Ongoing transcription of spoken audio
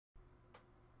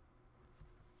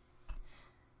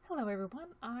Hello everyone,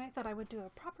 I thought I would do a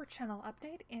proper channel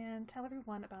update and tell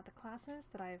everyone about the classes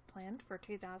that I have planned for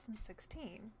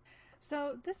 2016.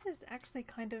 So this is actually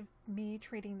kind of me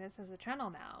treating this as a channel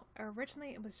now. Originally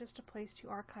it was just a place to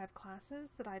archive classes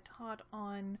that I taught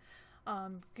on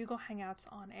Google Hangouts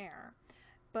on Air,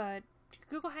 but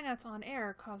Google Hangouts on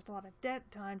Air caused a lot of dead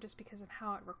time just because of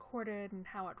how it recorded and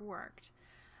how it worked.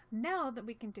 Now that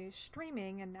we can do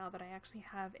streaming, and now that I actually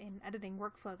have an editing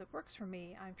workflow that works for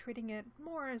me, I'm treating it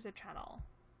more as a channel.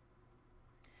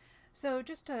 So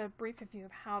just a brief review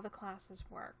of how the classes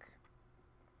work.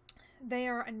 They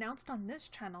are announced on this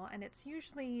channel, and it's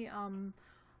usually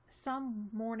some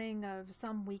morning of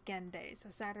some weekend day, so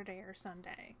Saturday or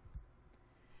Sunday.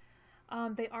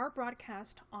 They are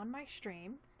broadcast on my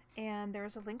stream, and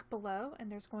there's a link below,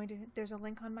 and there's a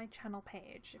link on my channel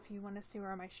page if you want to see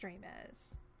where my stream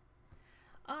is.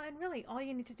 And really, all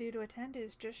you need to do to attend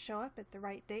is just show up at the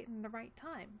right date and the right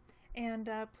time. And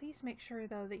please make sure,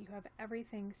 though, that you have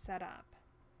everything set up.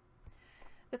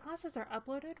 The classes are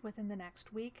uploaded within the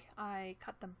next week. I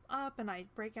cut them up and I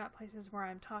break out places where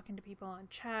I'm talking to people on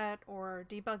chat or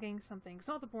debugging something,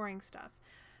 so all the boring stuff.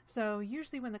 So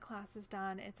usually when the class is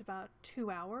done, it's about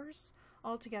 2 hours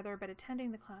altogether, but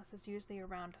attending the class is usually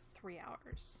around 3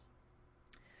 hours.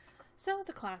 So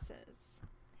the classes.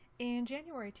 In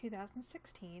January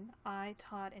 2016, I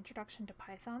taught Introduction to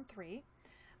Python 3.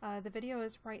 The video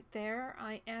is right there.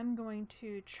 I am going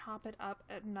to chop it up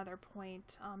at another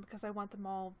point because I want them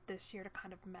all this year to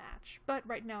kind of match. But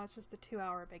right now it's just a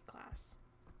 2-hour big class.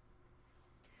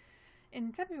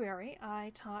 In February,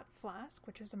 I taught Flask,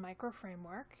 which is a micro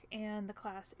framework, and the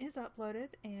class is uploaded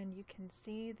and you can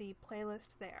see the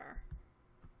playlist there.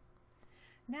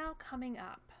 Now coming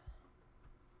up.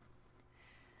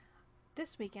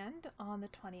 This weekend, on the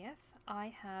 20th,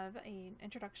 I have an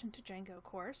Introduction to Django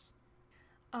course.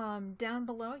 Down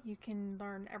below you can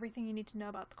learn everything you need to know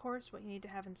about the course, what you need to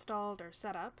have installed or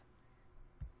set up.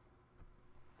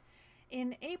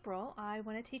 In April, I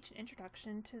want to teach an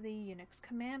introduction to the Unix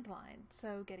command line,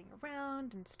 so getting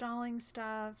around, installing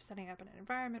stuff, setting up an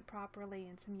environment properly,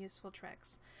 and some useful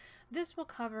tricks. This will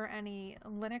cover any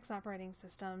Linux operating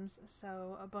systems,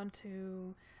 so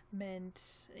Ubuntu,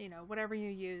 Mint, whatever you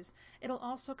use. It'll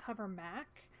also cover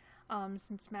Mac,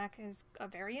 since Mac is a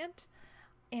variant,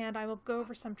 and I will go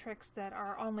over some tricks that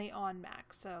are only on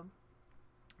Mac, so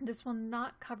this will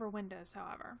not cover Windows,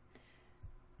 however.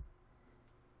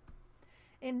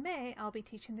 In May, I'll be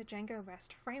teaching the Django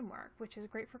REST framework, which is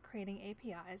great for creating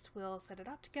APIs. We'll set it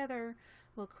up together,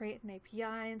 we'll create an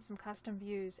API and some custom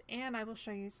views, and I will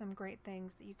show you some great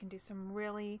things that you can do some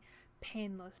really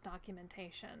painless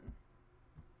documentation.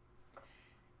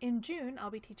 In June,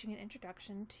 I'll be teaching an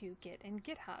introduction to Git and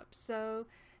GitHub, so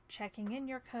checking in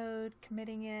your code,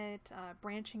 committing it,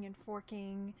 branching and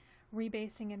forking,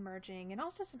 rebasing and merging, and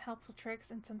also some helpful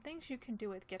tricks and some things you can do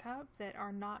with GitHub that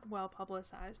are not well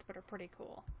publicized but are pretty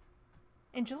cool.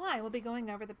 In July, we'll be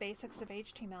going over the basics of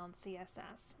HTML and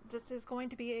CSS. This is going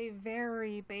to be a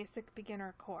very basic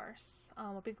beginner course.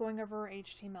 We'll be going over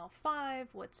HTML5,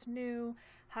 what's new,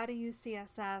 how to use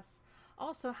CSS,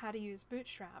 also how to use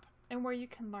Bootstrap, and where you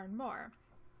can learn more.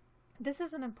 This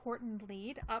is an important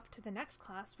lead up to the next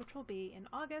class, which will be in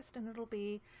August, and it'll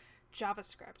be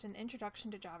JavaScript, an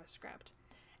introduction to JavaScript.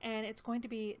 And it's going to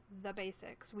be the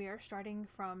basics. We are starting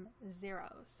from zero.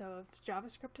 So if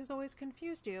JavaScript has always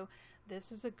confused you,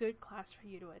 this is a good class for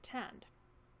you to attend.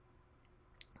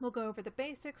 We'll go over the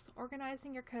basics,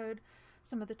 organizing your code,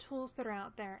 some of the tools that are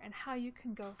out there, and how you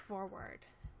can go forward.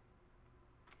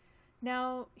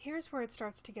 Now, here's where it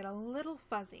starts to get a little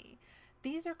fuzzy.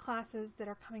 These are classes that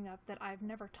are coming up that I've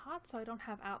never taught, so I don't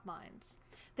have outlines.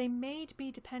 They may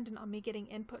be dependent on me getting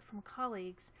input from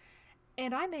colleagues,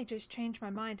 and I may just change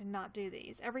my mind and not do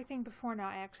these. Everything before now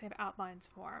I actually have outlines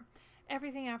for.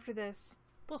 Everything after this,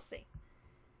 we'll see.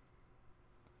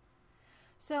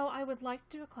 So I would like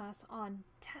to do a class on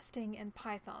testing in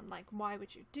Python, like why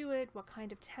would you do it, what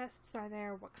kind of tests are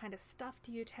there, what kind of stuff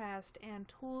do you test, and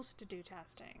tools to do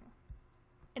testing.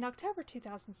 In October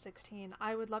 2016,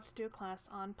 I would love to do a class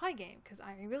on Pygame, because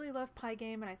I really love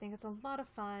Pygame and I think it's a lot of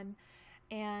fun,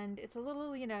 and it's a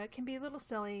little, it can be a little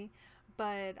silly,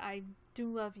 but I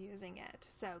do love using it.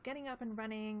 So getting up and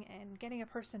running and getting a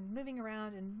person moving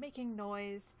around and making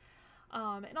noise,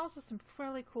 and also some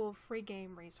fairly cool free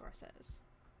game resources.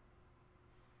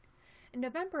 In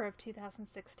November of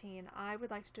 2016, I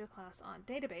would like to do a class on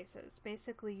databases,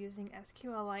 basically using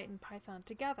SQLite and Python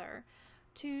together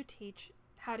to teach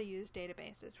how to use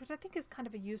databases, which I think is kind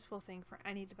of a useful thing for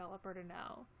any developer to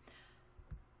know.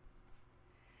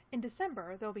 In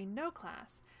December, there'll be no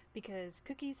class because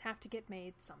cookies have to get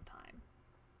made sometime.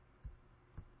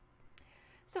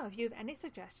 So if you have any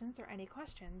suggestions or any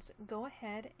questions, go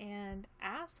ahead and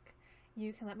ask.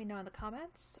 You can let me know in the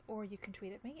comments, or you can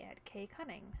tweet at me at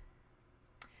kcunning.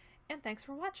 And thanks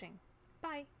for watching.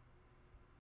 Bye!